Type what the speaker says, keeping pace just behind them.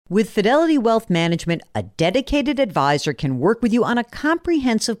With Fidelity Wealth Management, a dedicated advisor can work with you on a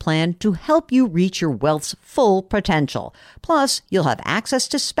comprehensive plan to help you reach your wealth's full potential. Plus, you'll have access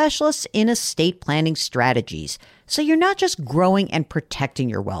to specialists in estate planning strategies. So you're not just growing and protecting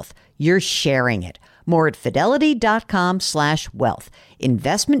your wealth, you're sharing it. More at fidelity.com/wealth.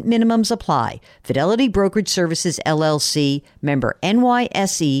 Investment minimums apply. Fidelity Brokerage Services, LLC, member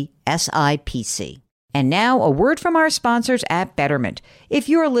NYSE, SIPC. And now, a word from our sponsors at Betterment. If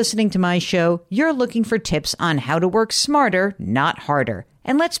you are listening to my show, you're looking for tips on how to work smarter, not harder.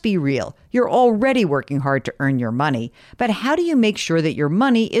 And let's be real, you're already working hard to earn your money. But how do you make sure that your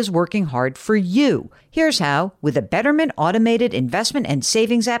money is working hard for you? Here's how. With a Betterment automated investment and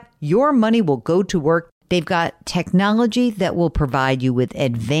savings app, your money will go to work. They've got technology that will provide you with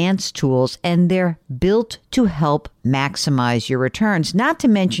advanced tools, and they're built to help maximize your returns, not to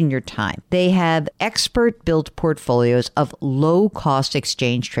mention your time. They have expert-built portfolios of low-cost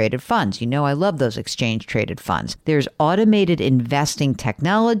exchange-traded funds. You know I love those exchange-traded funds. There's automated investing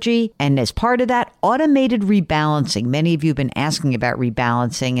technology, and as part of that, automated rebalancing. Many of you have been asking about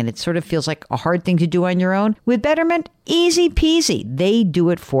rebalancing, and it sort of feels like a hard thing to do on your own. With Betterment, easy peasy. They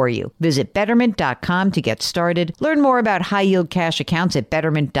do it for you. Visit Betterment.com to get started. Learn more about high-yield cash accounts at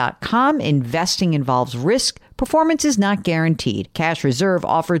Betterment.com. Investing involves risk. Performance is not guaranteed. Cash reserve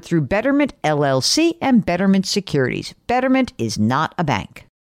offered through Betterment LLC and Betterment Securities. Betterment is not a bank.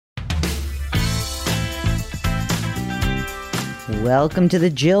 Welcome to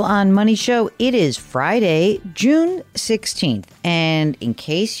the Jill on Money Show. It is Friday, June 16th. And in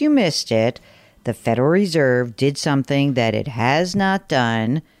case you missed it, the Federal Reserve did something that it has not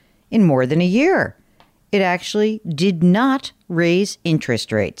done in more than a year. It actually did not raise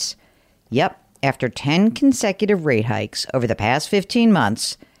interest rates. Yep. After 10 consecutive rate hikes over the past 15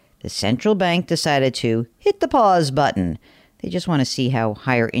 months, the central bank decided to hit the pause button. They just want to see how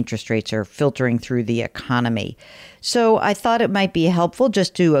higher interest rates are filtering through the economy. So I thought it might be helpful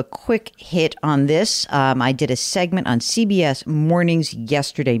just to do a quick hit on this. I did a segment on CBS Mornings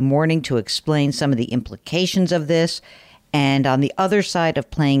yesterday morning to explain some of the implications of this. And on the other side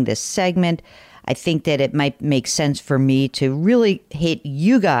of playing this segment, I think that it might make sense for me to really hit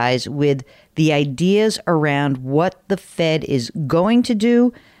you guys with the ideas around what the Fed is going to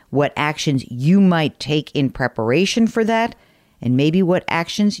do, what actions you might take in preparation for that, and maybe what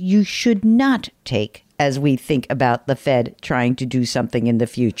actions you should not take as we think about the Fed trying to do something in the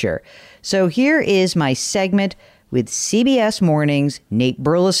future. So here is my segment with CBS Mornings. Nate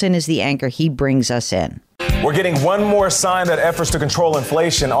Burleson is the anchor. He brings us in. We're getting one more sign that efforts to control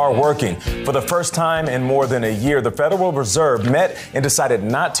inflation are working. For the first time in more than a year, the Federal Reserve met and decided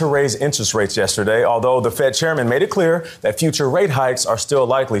not to raise interest rates yesterday, although the Fed chairman made it clear that future rate hikes are still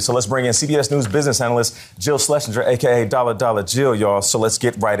likely. So let's bring in CBS News business analyst Jill Schlesinger, a.k.a. Dollar Jill, y'all. So let's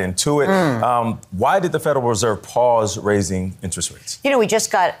get right into it. Why did the Federal Reserve pause raising interest rates? You know, we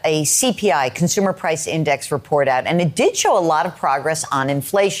just got a CPI, Consumer Price Index report out, and it did show a lot of progress on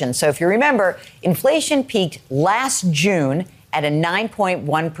inflation. So if you remember, inflation peaked last June at a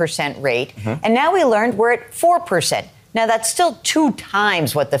 9.1% rate, and now we learned we're at 4%. Now, that's still 2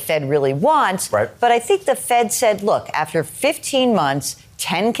 times what the Fed really wants, right? But I think the Fed said, look, after 15 months,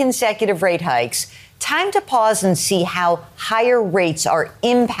 10 consecutive rate hikes, time to pause and see how higher rates are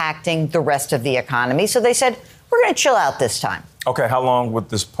impacting the rest of the economy. So they said, we're going to chill out this time. Okay, how long would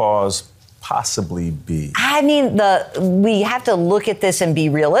this pause possibly be? I mean, we have to look at this and be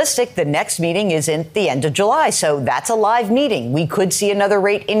realistic. The next meeting is in the end of July, so that's a live meeting. We could see another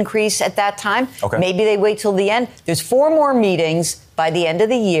rate increase at that time. Okay. Maybe they wait till the end. There's 4 more meetings by the end of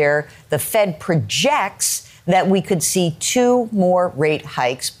the year. The Fed projects that we could see 2 more rate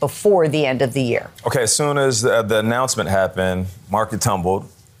hikes before the end of the year. Okay, as soon as the announcement happened, market tumbled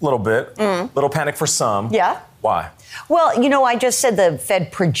a little bit, little panic for some. Yeah. Why? Well, you know, I just said the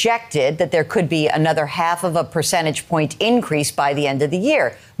Fed projected that there could be another 0.5 percentage point increase by the end of the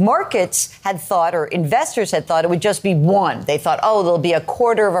year. Markets had thought, or investors had thought, it would just be 1. They thought, there'll be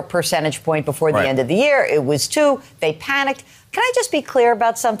 0.25 percentage point before the end of the year. It was 2. They panicked. Can I just be clear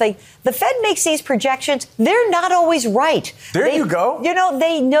about something? The Fed makes these projections. They're not always right. You go. You know,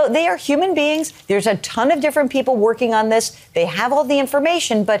 they are human beings. There's a ton of different people working on this. They have all the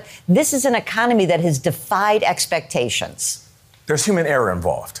information, but this is an economy that has defied expectations. There's human error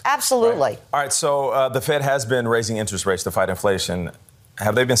involved. Absolutely. Right? All right, so the Fed has been raising interest rates to fight inflation.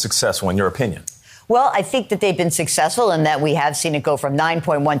 Have they been successful in your opinion? Well, I think that they've been successful in that we have seen it go from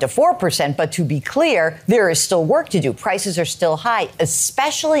 9.1 to 4%. But to be clear, there is still work to do. Prices are still high,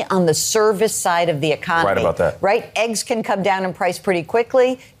 especially on the service side of the economy. Right about that. Right? Eggs can come down in price pretty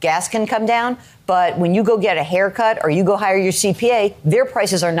quickly. Gas can come down. But when you go get a haircut or you go hire your CPA, their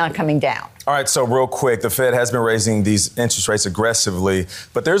prices are not coming down. All right, so real quick, the Fed has been raising these interest rates aggressively,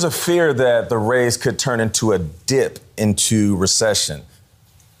 but there's a fear that the raise could turn into a dip into recession.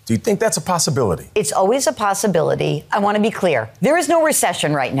 Do you think that's a possibility? It's always a possibility. I want to be clear. There is no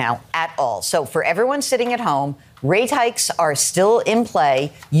recession right now at all. So for everyone sitting at home, rate hikes are still in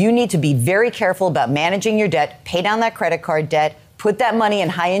play. You need to be very careful about managing your debt, pay down that credit card debt, put that money in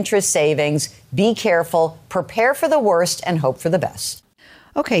high interest savings, be careful, prepare for the worst, and hope for the best.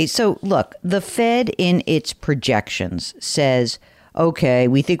 Okay, so look, the Fed in its projections says, okay,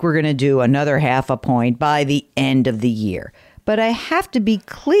 we think we're going to do another 0.5 point by the end of the year. But I have to be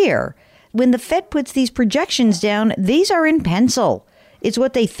clear, when the Fed puts these projections down, these are in pencil. It's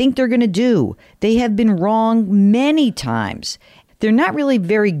what they think they're going to do. They have been wrong many times. They're not really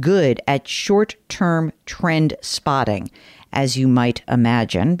very good at short-term trend spotting, as you might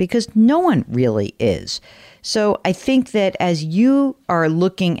imagine, because no one really is. So I think that as you are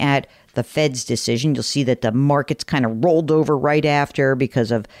looking at the Fed's decision, you'll see that the market's kind of rolled over right after because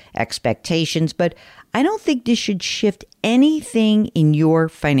of expectations. But I don't think this should shift anything in your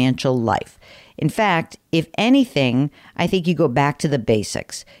financial life. In fact, if anything, I think you go back to the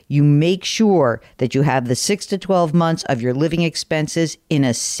basics. You make sure that you have the 6 to 12 months of your living expenses in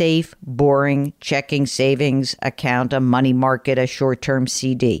a safe, boring checking savings account, a money market, a short-term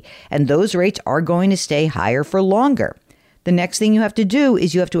CD. And those rates are going to stay higher for longer. The next thing you have to do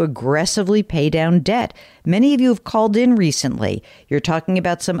is you have to aggressively pay down debt. Many of you have called in recently. You're talking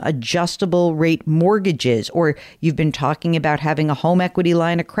about some adjustable rate mortgages, or you've been talking about having a home equity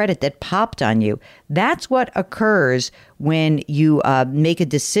line of credit that popped on you. That's what occurs when you make a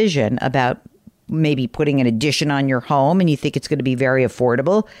decision about maybe putting an addition on your home and you think it's going to be very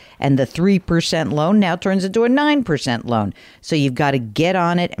affordable, and the 3% loan now turns into a 9% loan. So you've got to get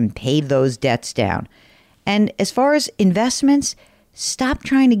on it and pay those debts down. And as far as investments, stop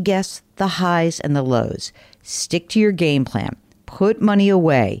trying to guess the highs and the lows. Stick to your game plan. Put money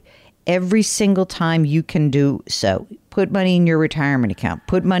away every single time you can do so. Put money in your retirement account.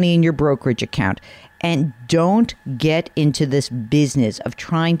 Put money in your brokerage account. And don't get into this business of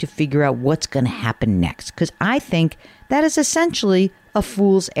trying to figure out what's going to happen next, because I think that is essentially a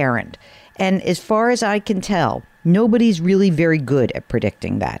fool's errand. And as far as I can tell, nobody's really very good at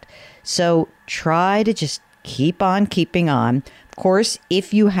predicting that. So try to just keep on keeping on. Of course,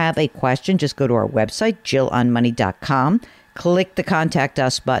 if you have a question, just go to our website, JillOnMoney.com. Click the Contact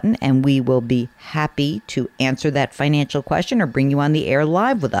Us button, and we will be happy to answer that financial question or bring you on the air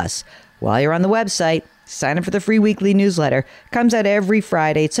live with us. While you're on the website, sign up for the free weekly newsletter. Comes out every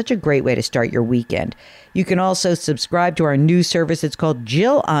Friday. It's such a great way to start your weekend. You can also subscribe to our news service. It's called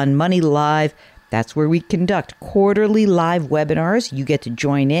Jill on Money Live. That's where we conduct quarterly live webinars. You get to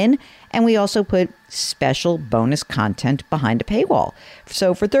join in, and we also put special bonus content behind a paywall.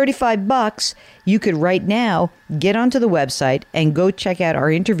 So for $35, you could right now get onto the website and go check out our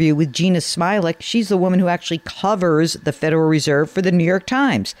interview with Gina Smielek. She's the woman who actually covers the Federal Reserve for the New York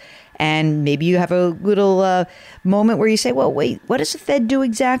Times. And maybe you have a little moment where you say, well, wait, what does the Fed do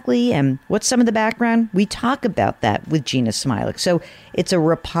exactly? And what's some of the background? We talk about that with Gina Smielek. So it's a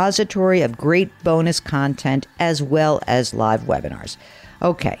repository of great bonus content as well as live webinars.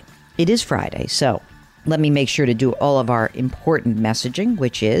 Okay, it is Friday, so let me make sure to do all of our important messaging,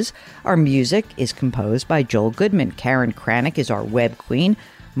 which is our music is composed by Joel Goodman. Karen Kranick is our web queen.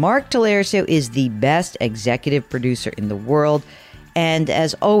 Mark Talercio is the best executive producer in the world. And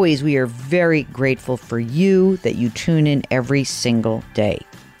as always, we are very grateful for you that you tune in every single day.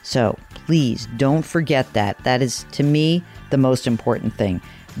 So please don't forget that. That is, to me, the most important thing.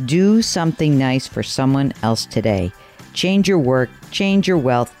 Do something nice for someone else today. Change your work, change your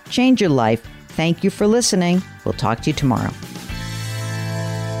wealth, change your life. Thank you for listening. We'll talk to you tomorrow.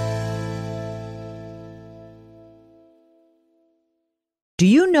 Do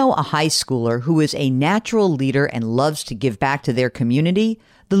you know a high schooler who is a natural leader and loves to give back to their community?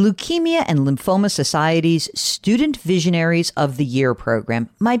 The Leukemia and Lymphoma Society's Student Visionaries of the Year program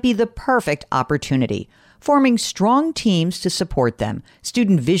might be the perfect opportunity. Forming strong teams to support them,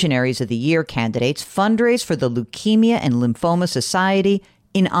 Student Visionaries of the Year candidates fundraise for the Leukemia and Lymphoma Society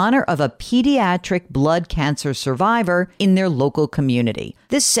in honor of a pediatric blood cancer survivor in their local community.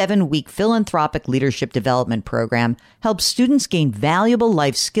 This 7-week philanthropic leadership development program helps students gain valuable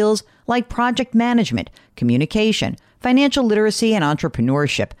life skills like project management, communication, financial literacy, and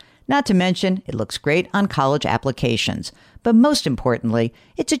entrepreneurship. Not to mention, it looks great on college applications. But most importantly,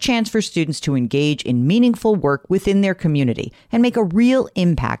 it's a chance for students to engage in meaningful work within their community and make a real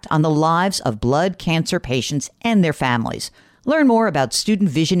impact on the lives of blood cancer patients and their families. Learn more about Student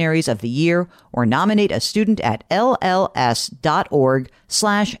Visionaries of the Year or nominate a student at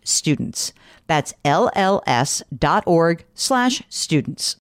lls.org/students. That's lls.org/students.